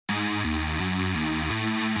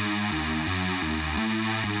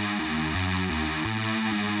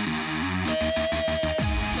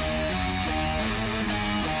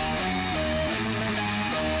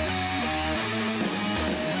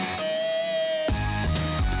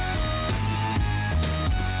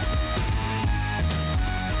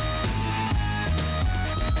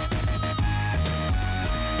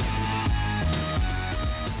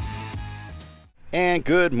And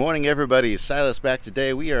good morning, everybody. Silas back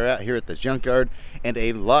today. We are out here at the junkyard, and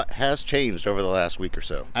a lot has changed over the last week or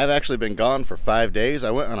so. I've actually been gone for 5 days.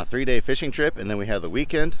 I went on a 3-day fishing trip, and then we had the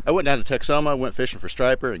weekend. I went down to Texoma, went fishing for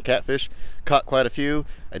striper and catfish, caught quite a few.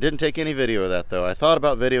 I didn't take any video of that though. I thought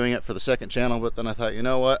about videoing it for the second channel, but then I thought, you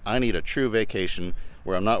know what? I need a true vacation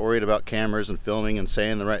where I'm not worried about cameras and filming and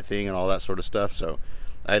saying the right thing and all that sort of stuff. So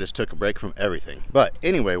I just took a break from everything. But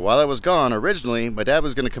anyway, while I was gone, originally my dad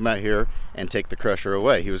was going to come out here and take the crusher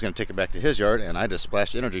away. He was going to take it back to his yard, and I just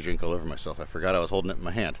splashed energy drink all over myself. I forgot I was holding it in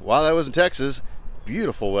my hand. While I was in Texas,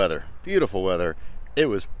 beautiful weather, beautiful weather. It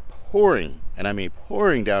was pouring, and I mean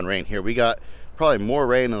pouring down rain here. We got probably more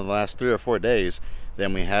rain in the last 3 or 4 days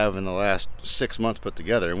than we have in the last 6 months put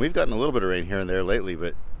together. And we've gotten a little bit of rain here and there lately,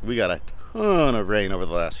 but we got a ton of rain over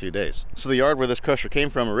the last few days. So the yard where this crusher came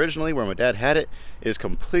from originally, where my dad had it, is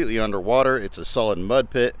completely underwater. It's a solid mud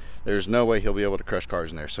pit. There's no way he'll be able to crush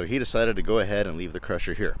cars in there. So he decided to go ahead and leave the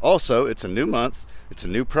crusher here. Also, it's a new month. It's a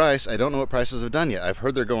new price. I don't know what prices have done yet. I've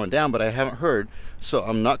heard they're going down, but I haven't heard. So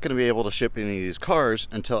I'm not going to be able to ship any of these cars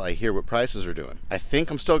until I hear what prices are doing. I think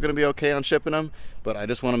I'm still going to be okay on shipping them, but I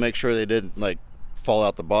just want to make sure they didn't like fall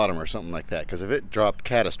out the bottom or something like that. Because if it dropped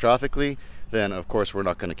catastrophically, then of course we're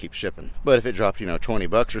not going to keep shipping. But if it dropped, 20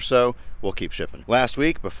 bucks or so, we'll keep shipping. Last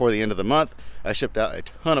week, before the end of the month, I shipped out a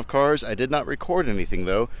ton of cars. I did not record anything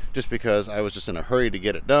though, just because I was just in a hurry to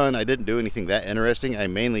get it done. I didn't do anything that interesting. I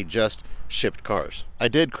mainly just shipped cars. I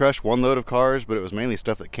did crush 1 load of cars, but it was mainly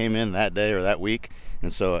stuff that came in that day or that week.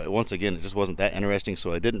 And so once again, it just wasn't that interesting,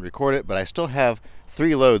 so I didn't record it, but I still have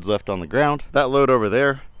 3 loads left on the ground. That load over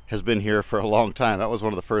there has been here for a long time. That was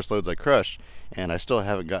one of the first loads I crushed, and I still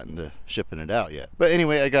haven't gotten to shipping it out yet. But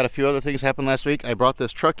anyway, I got a few other things happen last week. I brought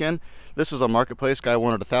this truck in. This was on Marketplace. Guy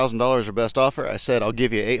wanted $1,000 or best offer. I said, I'll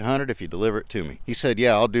give you $800 if you deliver it to me. He said,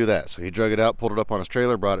 yeah, I'll do that. So he drug it out, pulled it up on his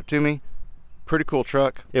trailer, brought it to me. Pretty cool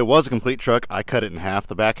truck. It was a complete truck. I cut it in half.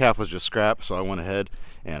 The back half was just scrap, so I went ahead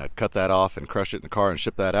and I cut that off and crushed it in the car and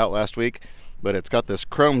shipped that out last week. But it's got this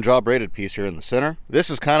chrome jaw braided piece here in the center. This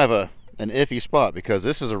is kind of an iffy spot because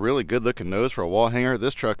this is a really good looking nose for a wall hanger.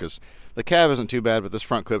 This truck is, the cab isn't too bad, but this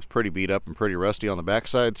front clip's pretty beat up and pretty rusty on the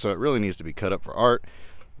backside, so it really needs to be cut up for art.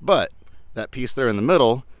 But that piece there in the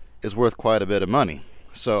middle is worth quite a bit of money.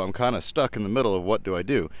 So I'm kind of stuck in the middle of what do I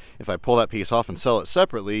do. If I pull that piece off and sell it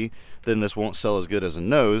separately, then this won't sell as good as a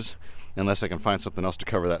nose unless I can find something else to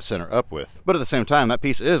cover that center up with. But at the same time, that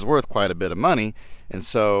piece is worth quite a bit of money, and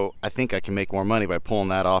so I think I can make more money by pulling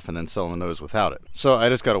that off and then selling the nose without it. So I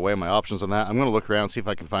just got to weigh my options on that. I'm going to look around, see if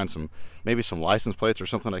I can find maybe some license plates or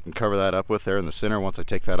something I can cover that up with there in the center once I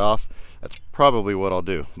take that off. That's probably what I'll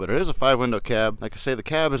do. But it is a 5-window cab. Like I say, the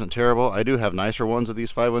cab isn't terrible. I do have nicer ones of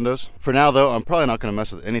these 5 windows. For now though, I'm probably not going to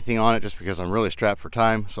mess with anything on it just because I'm really strapped for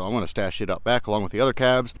time. So I'm going to stash it out back along with the other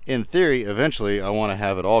cabs. In theory, eventually I want to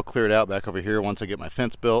have it all cleared out back over here once I get my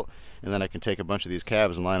fence built. And then I can take a bunch of these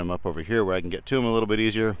cabs and line them up over here where I can get to them a little bit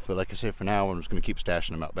easier. But like I say, for now, I'm just going to keep stashing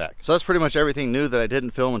them out back. So that's pretty much everything new that I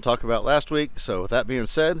didn't film and talk about last week. So with that being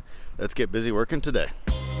said, let's get busy working today.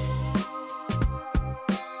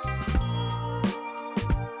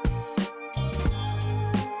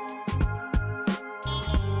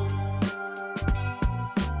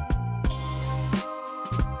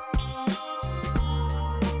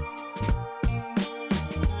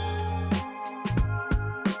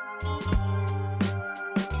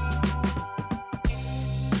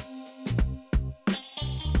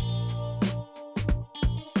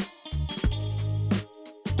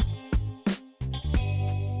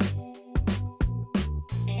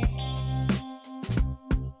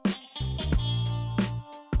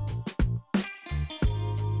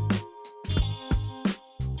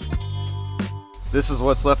 This is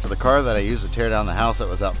what's left of the car that I used to tear down the house that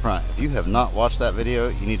was out front. If you have not watched that video,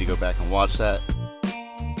 you need to go back and watch that.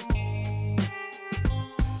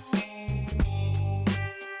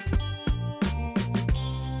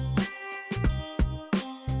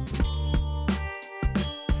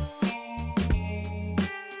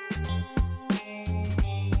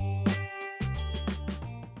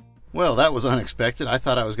 Well, that was unexpected. I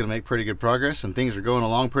thought I was going to make pretty good progress and things are going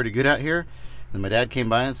along pretty good out here. Then my dad came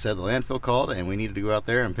by and said the landfill called and we needed to go out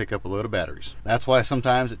there and pick up a load of batteries. That's why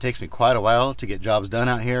sometimes it takes me quite a while to get jobs done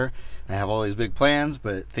out here. I have all these big plans,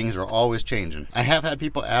 but things are always changing. I have had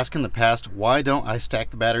people ask in the past, why don't I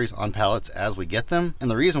stack the batteries on pallets as we get them? And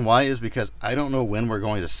the reason why is because I don't know when we're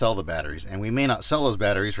going to sell the batteries. And we may not sell those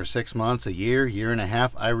batteries for 6 months, a year, year and a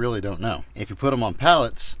half. I really don't know. If you put them on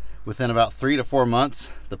pallets, within about 3 to 4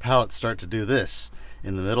 months, the pallets start to do this.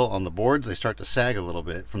 in the middle on the boards, they start to sag a little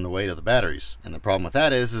bit from the weight of the batteries. And the problem with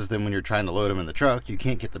that is then when you're trying to load them in the truck, you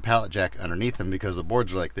can't get the pallet jack underneath them because the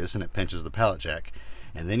boards are like this and it pinches the pallet jack.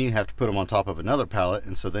 And then you have to put them on top of another pallet,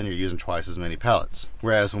 and so then you're using twice as many pallets.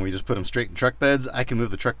 Whereas when we just put them straight in truck beds, I can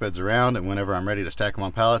move the truck beds around, and whenever I'm ready to stack them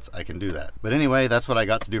on pallets, I can do that. But anyway, that's what I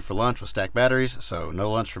got to do for lunch, was stack batteries, so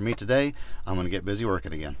no lunch for me today. I'm gonna get busy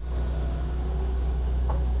working again.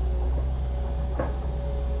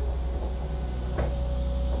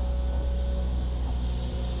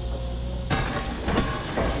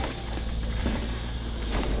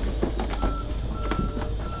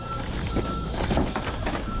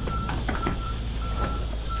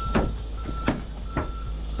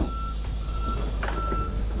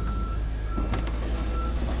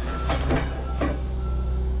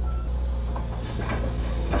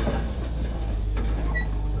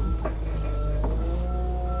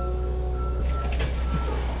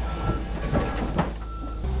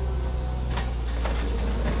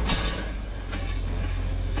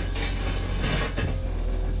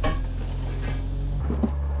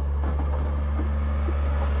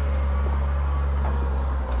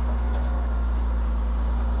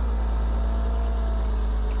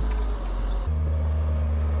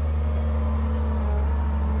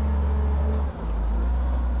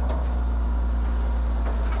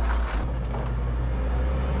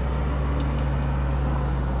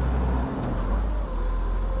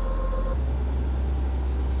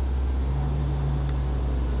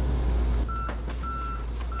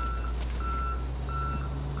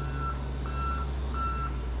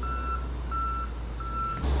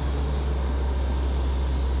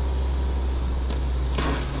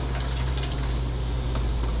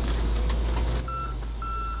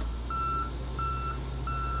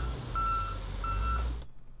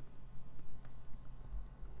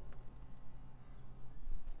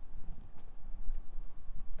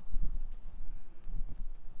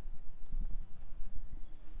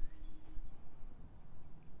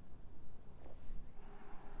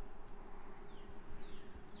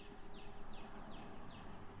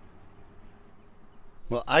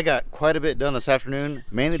 Well, I got quite a bit done this afternoon,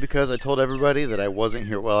 mainly because I told everybody that I wasn't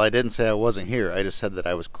here. Well, I didn't say I wasn't here, I just said that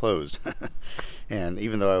I was closed. And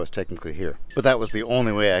even though I was technically here. But that was the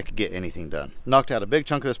only way I could get anything done. Knocked out a big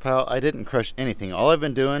chunk of this pile. I didn't crush anything. All I've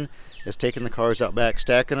been doing is taking the cars out back,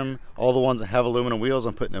 stacking them. All the ones that have aluminum wheels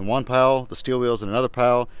I'm putting in one pile, the steel wheels in another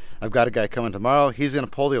pile. I've got a guy coming tomorrow. He's gonna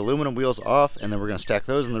pull the aluminum wheels off, and then we're gonna stack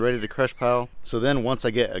those in the ready to crush pile. So then once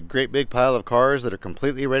I get a great big pile of cars that are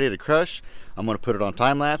completely ready to crush, I'm gonna put it on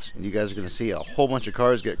time lapse, and you guys are gonna see a whole bunch of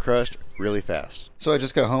cars get crushed really fast. So I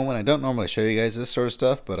just got home, and I don't normally show you guys this sort of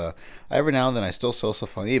stuff, but every now and then I still sell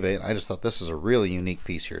stuff on eBay, and I just thought this is a really unique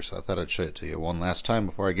piece here, so I thought I'd show it to you one last time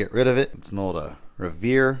before I get rid of it. It's an old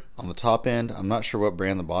Revere on the top end. I'm not sure what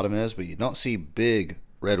brand the bottom is, but you don't see big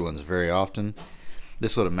red ones very often.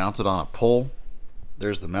 This would have mounted on a pole.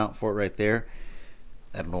 There's the mount for it right there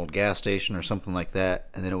at an old gas station or something like that,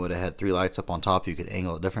 and then it would have had 3 lights up on top. You could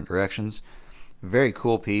angle it different directions. Very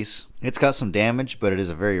cool piece. It's got some damage, but it is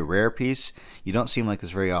a very rare piece. You don't see them like this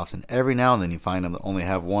very often. Every now and then you find them that only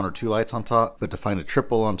have 1 or 2 lights on top, but to find a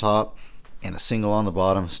triple on top and a single on the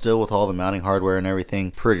bottom, still with all the mounting hardware and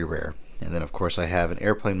everything, pretty rare. And then of course I have an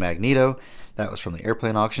airplane magneto. That was from the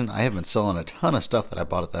airplane auction. I have been selling a ton of stuff that I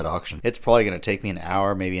bought at that auction. It's probably going to take me an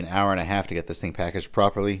hour, maybe an hour and a half to get this thing packaged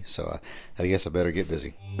properly, so I guess I better get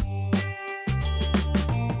busy.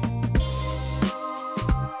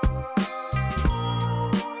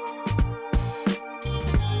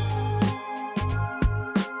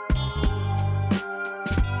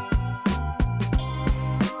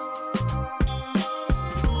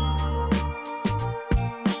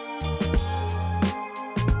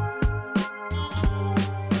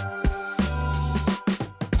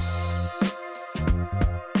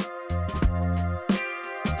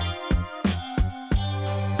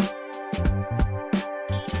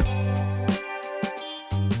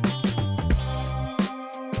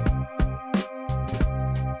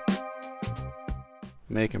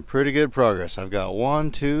 Making pretty good progress. I've got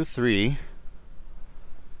 1, 2, 3,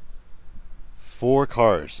 4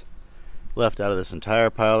 cars left out of this entire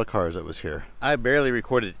pile of cars that was here. I barely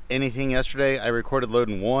recorded anything yesterday. I recorded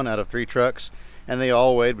loading 1 out of 3 trucks, and they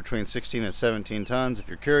all weighed between 16 and 17 tons, if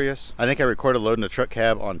you're curious. I think I recorded loading a truck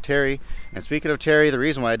cab on Terry. And speaking of Terry, the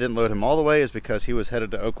reason why I didn't load him all the way is because he was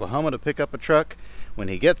headed to Oklahoma to pick up a truck. When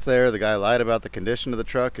he gets there, the guy lied about the condition of the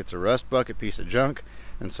truck. It's a rust bucket piece of junk.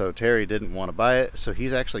 And so Terry didn't want to buy it. So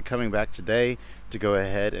he's actually coming back today to go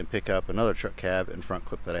ahead and pick up another truck cab and front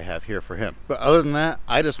clip that I have here for him. But other than that,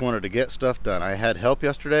 I just wanted to get stuff done. I had help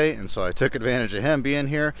yesterday, and so I took advantage of him being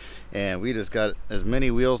here, and we just got as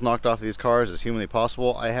many wheels knocked off of these cars as humanly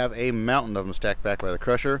possible. I have a mountain of them stacked back by the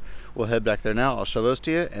crusher. We'll head back there now. I'll show those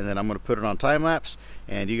to you, and then I'm going to put it on time lapse,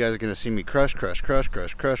 and you guys are going to see me crush.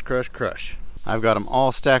 I've got them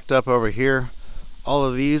all stacked up over here. All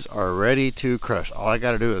of these are ready to crush. All I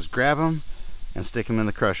got to do is grab them and stick them in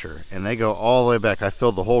the crusher, and they go all the way back. I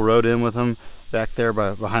filled the whole road in with them. Back there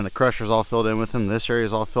behind the crusher is all filled in with them. This area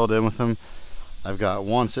is all filled in with them. I've got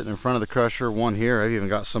one sitting in front of the crusher, one here. I've even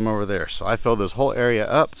got some over there. So I filled this whole area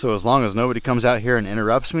up. So as long as nobody comes out here and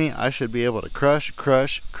interrupts me, I should be able to crush,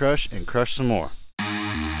 and crush some more.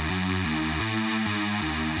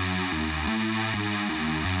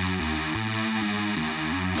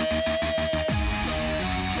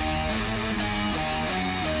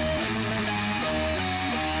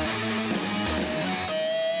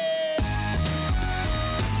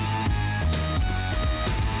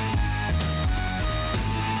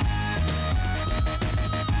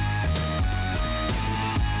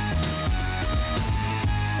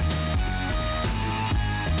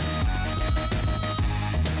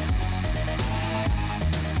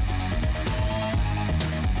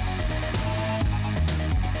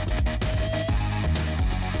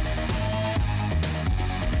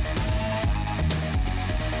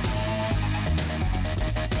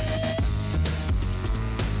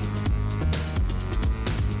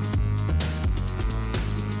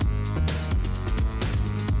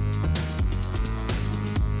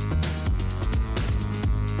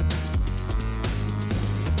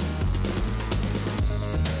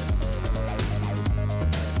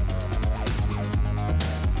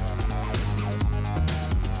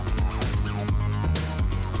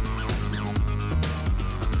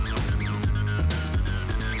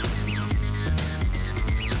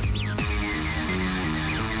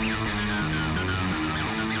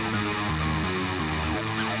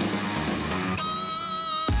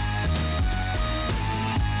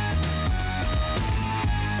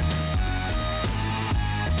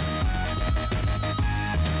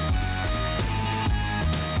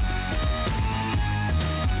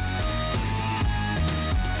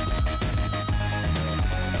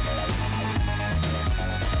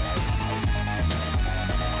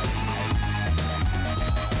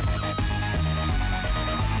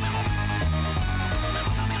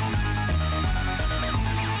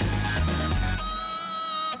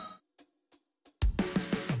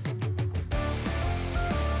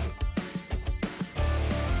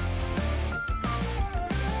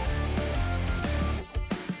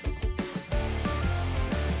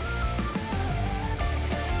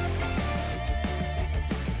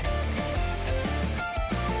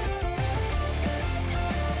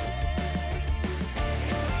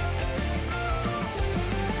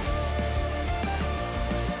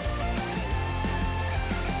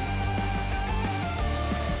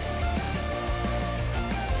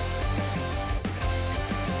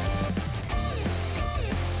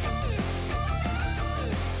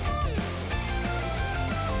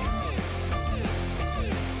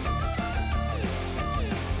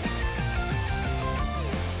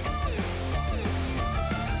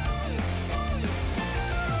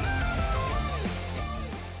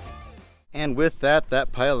 And with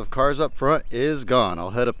that pile of cars up front is gone. I'll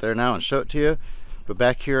head up there now and show it to you. But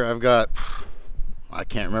back here I've got, I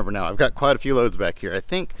can't remember now, I've got quite a few loads back here. I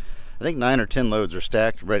think 9 or 10 loads are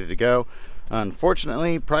stacked, ready to go.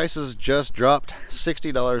 Unfortunately, prices just dropped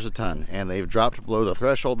 $60 a ton, and they've dropped below the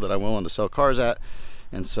threshold that I'm willing to sell cars at.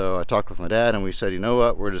 And so I talked with my dad, and we said, you know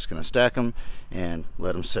what, we're just gonna stack them and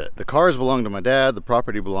let them sit. The cars belong to my dad, the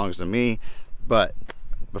property belongs to me, but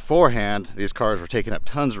beforehand, these cars were taking up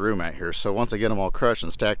tons of room out here. So once I get them all crushed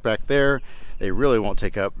and stacked back there, they really won't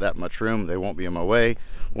take up that much room. They won't be in my way,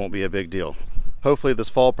 won't be a big deal. Hopefully this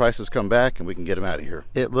fall prices come back and we can get them out of here.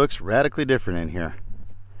 It looks radically different in here.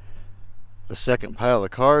 The second pile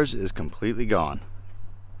of cars is completely gone.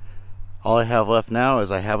 All I have left now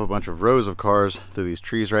is I have a bunch of rows of cars through these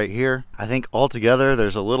trees right here. I think altogether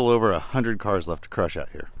there's a little over 100 cars left to crush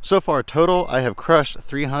out here. So far total, I have crushed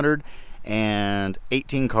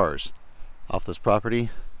 318 cars off this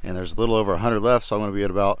property, and there's a little over 100 left, so I'm going to be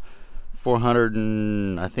at about 400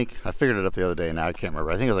 and I think I figured it up the other day. Now I can't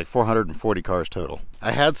remember. I think it was like 440 cars total.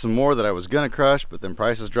 I had some more that I was going to crush, but then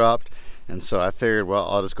prices dropped, and so I figured, well,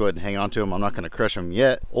 I'll just go ahead and hang on to them. I'm not going to crush them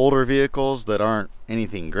yet. Older vehicles that aren't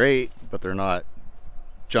anything great, but they're not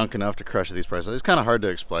junk enough to crush at these prices. It's kind of hard to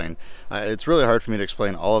explain. It's really hard for me to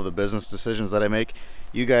explain all of the business decisions that I make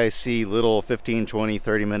You guys see little 15, 20,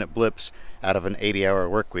 30-minute blips out of an 80-hour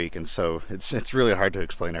work week, and so it's really hard to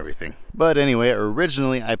explain everything. But anyway,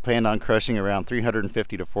 originally I planned on crushing around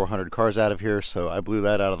 350 to 400 cars out of here, so I blew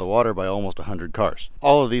that out of the water by almost 100 cars.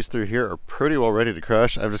 All of these through here are pretty well ready to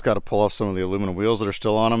crush. I've just got to pull off some of the aluminum wheels that are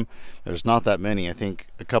still on them. There's not that many. I think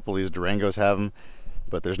a couple of these Durangos have them,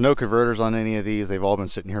 but there's no converters on any of these. They've all been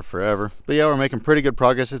sitting here forever. But yeah, we're making pretty good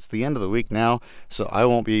progress. It's the end of the week now, so I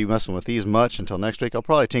won't be messing with these much until next week. I'll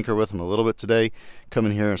probably tinker with them a little bit today, come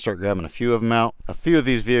in here and start grabbing a few of them out. A few of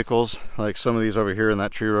these vehicles, like some of these over here in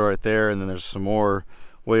that tree row right there, and then there's some more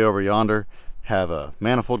way over yonder, have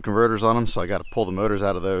manifold converters on them, so I got to pull the motors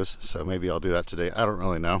out of those, so maybe I'll do that today. I don't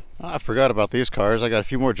really know. I forgot about these cars. I got a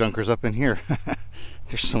few more junkers up in here.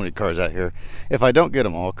 There's so many cars out here. If I don't get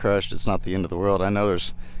them all crushed, it's not the end of the world. I know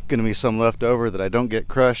there's going to be some left over that I don't get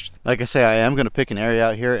crushed. Like I say, I am going to pick an area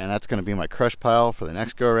out here, and that's going to be my crush pile for the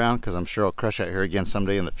next go around, because I'm sure I'll crush out here again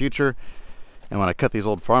someday in the future. And when I cut these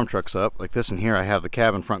old farm trucks up, like this in here, I have the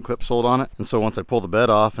cab and front clip sold on it. And so once I pull the bed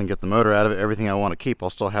off and get the motor out of it, everything I want to keep, I'll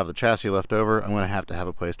still have the chassis left over. I'm going to have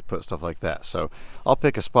a place to put stuff like that. So I'll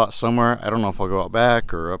pick a spot somewhere. I don't know if I'll go out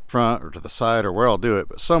back or up front or to the side or where I'll do it,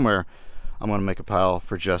 but somewhere I'm going to make a pile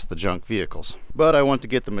for just the junk vehicles. But I want to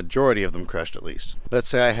get the majority of them crushed at least. Let's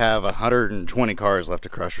say I have 120 cars left to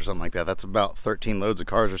crush or something like that. That's about 13 loads of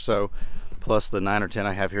cars or so, plus the 9 or 10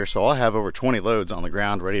 I have here. So I'll have over 20 loads on the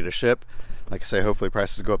ground ready to ship. Like I say, hopefully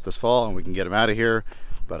prices go up this fall and we can get them out of here.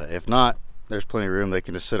 But if not, there's plenty of room. They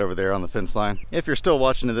can just sit over there on the fence line. If you're still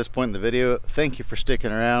watching to this point in the video, thank you for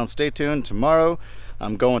sticking around. Stay tuned. Tomorrow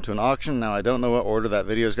I'm going to an auction. Now I don't know what order that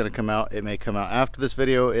video is going to come out. It may come out after this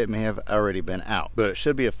video. It may have already been out, but it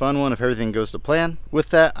should be a fun one if everything goes to plan. With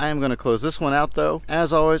that, I am going to close this one out though.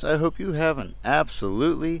 As always, I hope you have an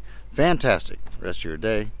absolutely fantastic rest of your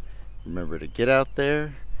day. Remember to get out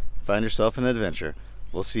there, find yourself an adventure.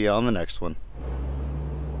 We'll see you on the next one.